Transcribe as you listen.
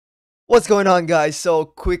What's going on, guys? So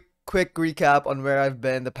quick recap on where I've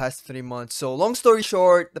been the past 3 months. So long story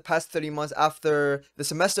short, the past 3 months after the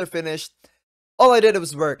semester finished, all I did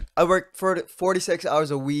was work. I worked for 46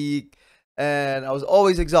 hours a week and I was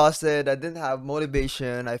always exhausted. I didn't have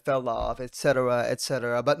motivation. I fell off, etc,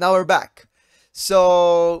 etc. But now we're back.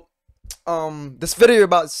 So this video you're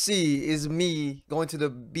about to see is me going to the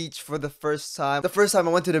beach for the first time. The first time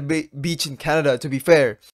I went to the beach in Canada, to be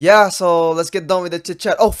fair. Yeah, so let's get done with the chit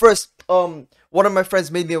chat. Oh, first, one of my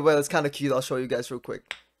friends made me a whale. It's kind of cute. I'll show you guys real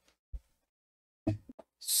quick.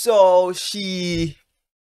 So she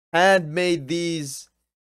had made these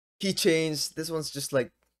keychains. This one's just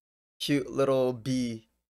like cute little bee.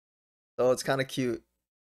 So it's kind of cute,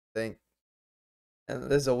 I think. And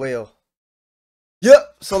there's a whale.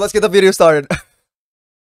 Yep, so let's get the video started.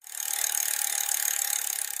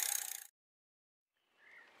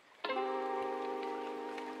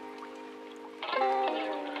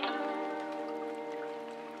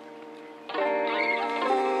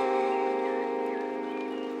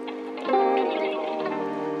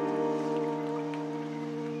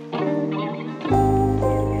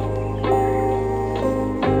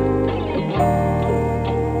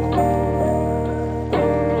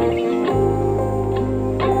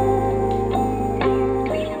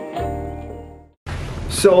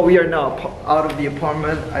 So we are now out of the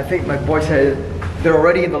apartment. I think my boys they're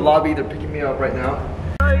already in the lobby. They're picking me up right now.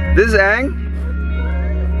 This is Ang,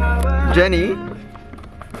 Jenny.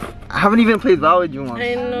 I haven't even played VOW with you once.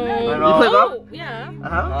 I know. You played VOW? Yeah.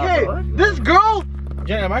 Okay, this girl.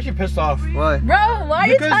 Jenny, I'm actually pissed off. Why? Bro, why are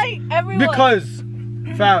you telling everyone? Because,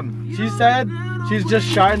 fam, she said she's just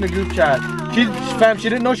shy in the group chat. She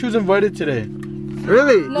didn't know she was invited today.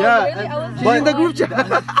 Really? No, yeah, really? I was she's in the group chat.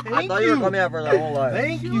 I thought you were coming out for that whole life.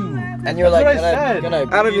 Thank you. And you're like,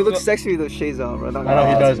 Adam, Adam, you look sexy with those shades on, right? I know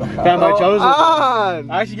he does. Fam, I chose it.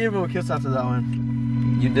 I actually gave him a kiss after that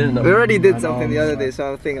one. You didn't know. We already did something the other day,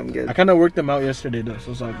 so I think I'm good. I kind of worked them out yesterday though,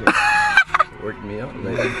 so it's all good. Worked me out.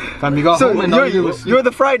 Like, fam, you got so home and you're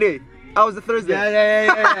the Friday. I was the Thursday.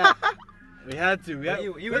 Yeah. We had to.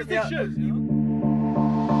 you worked me out.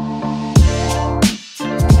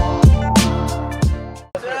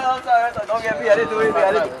 Don't get me. I didn't do anything.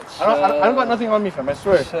 I don't got nothing on me, fam. I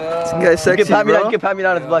swear. This guy's sexy, bro. You can pat me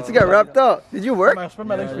down his butt. This guy wrapped up. Did you work? I spread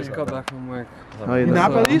my legs for you. Just got back from work. Oh, You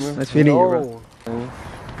nap at least? Nice meeting you, bro.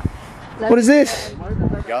 What is this?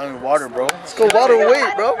 Gallon of water, bro. Let's go water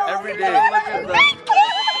weight, bro. Every day.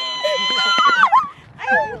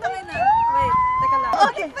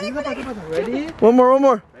 Ready? One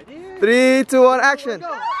more. 3, 2, 1, action.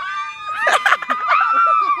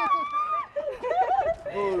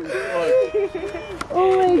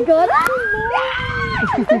 Oh my god.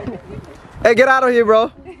 Hey, get out of here,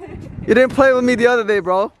 bro. You didn't play with me the other day,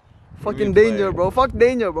 bro. Fucking danger, bro. Fuck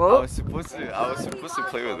danger, bro. I was supposed to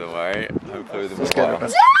play with him, alright? I would play with him for a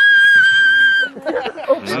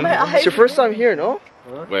while. It's your first time here, no?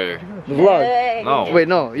 Wait. The vlog. No. Wait,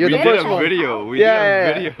 no. You're We the did first a one. video. We did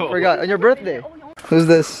a video. Forgot. On your birthday. Who's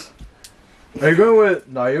this? Are you going with?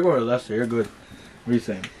 No, you're going with Lester. You're good. What are you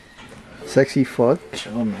saying? Sexy fuck.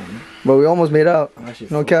 Oh man. But we almost made out.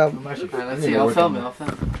 No cap. Let's see. I'll film it.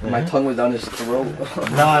 My tongue was down his throat.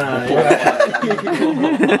 No.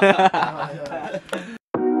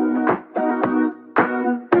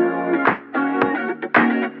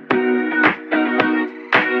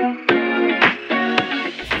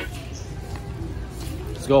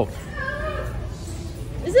 Let's go.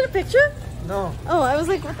 Is it a picture? No. Oh, I was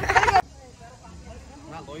like, what the heck?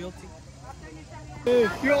 Not loyalty.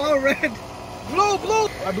 You're all red. Blow.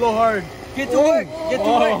 I blow hard. Get to work.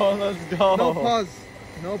 Oh, let's go. No pause.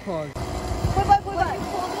 No pause. Pull back.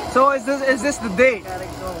 So is this the date?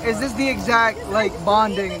 Is this the exact like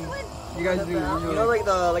bonding you guys do? You know, like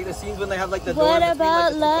the scenes when they have like the door What between, about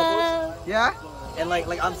like, the two love? Yeah? couples? And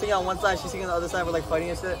like I'm sitting on one side, she's sitting on the other side, we're like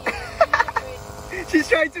fighting and shit. She's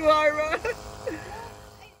trying too hard, bro.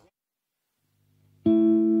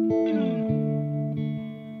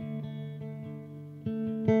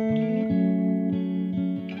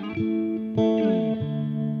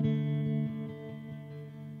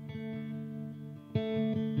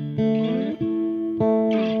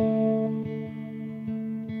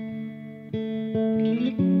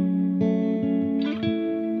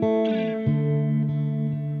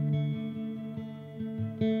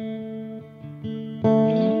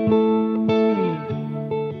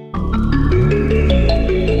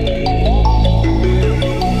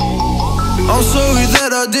 I'm sorry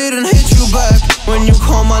that I didn't hit you back when you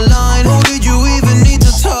call my line. Or did you even need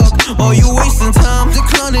to talk? Or you wasting time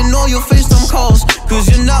declining all your FaceTime calls? Cause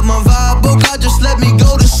you're not my vibe, but God just let me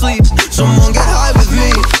go to sleep. Someone get high with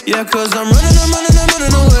me. Yeah, cause I'm running away.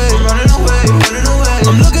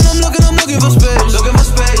 I'm looking for space.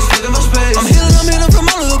 I'm healing from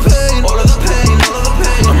all of the pain.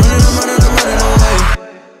 I'm running away.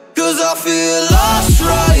 Cause I feel lost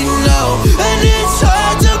right now, and it's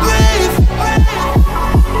hard to breathe.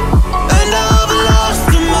 And I've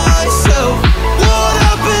lost myself. What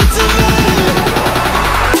happened to me?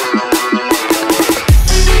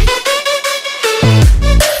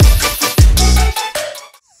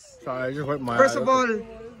 Sorry, I just wiped my First eye. of all,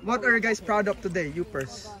 what are you guys proud of today? You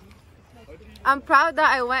first. I'm proud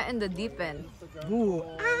that I went in the deep end. Ooh.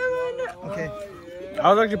 Okay.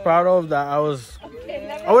 I was actually proud of that. I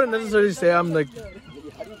wouldn't necessarily say I'm like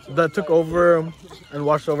that took over and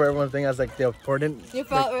watched over everyone's thing as like the important. You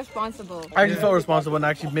felt responsible. I actually felt responsible and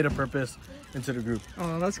actually made a purpose into the group.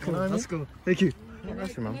 Oh, that's cool. That's cool. Thank you.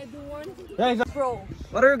 That's true, man. Yeah, exactly. Bro.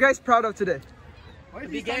 What are you guys proud of today? Why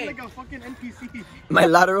is he sound like a fucking NPC? My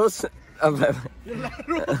laterals. Your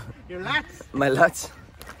lateral. Your lats. My lats.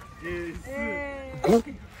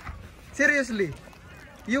 Seriously.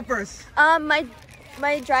 You first.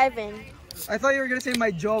 My driving. I thought you were gonna say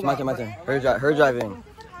my job. My turn. Her driving.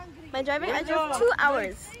 My driving, I drove 2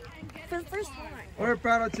 hours. For the first time. What are you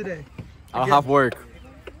proud of today? I'll have work.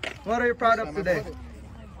 What are you proud of today?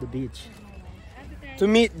 The beach. To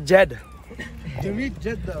meet Jed. To meet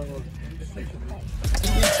Jed though.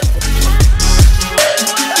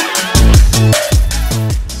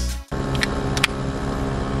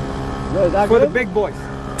 For the big boys.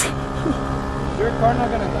 Your car not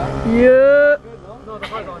gonna die? Yeah. No, the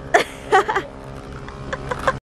car's on.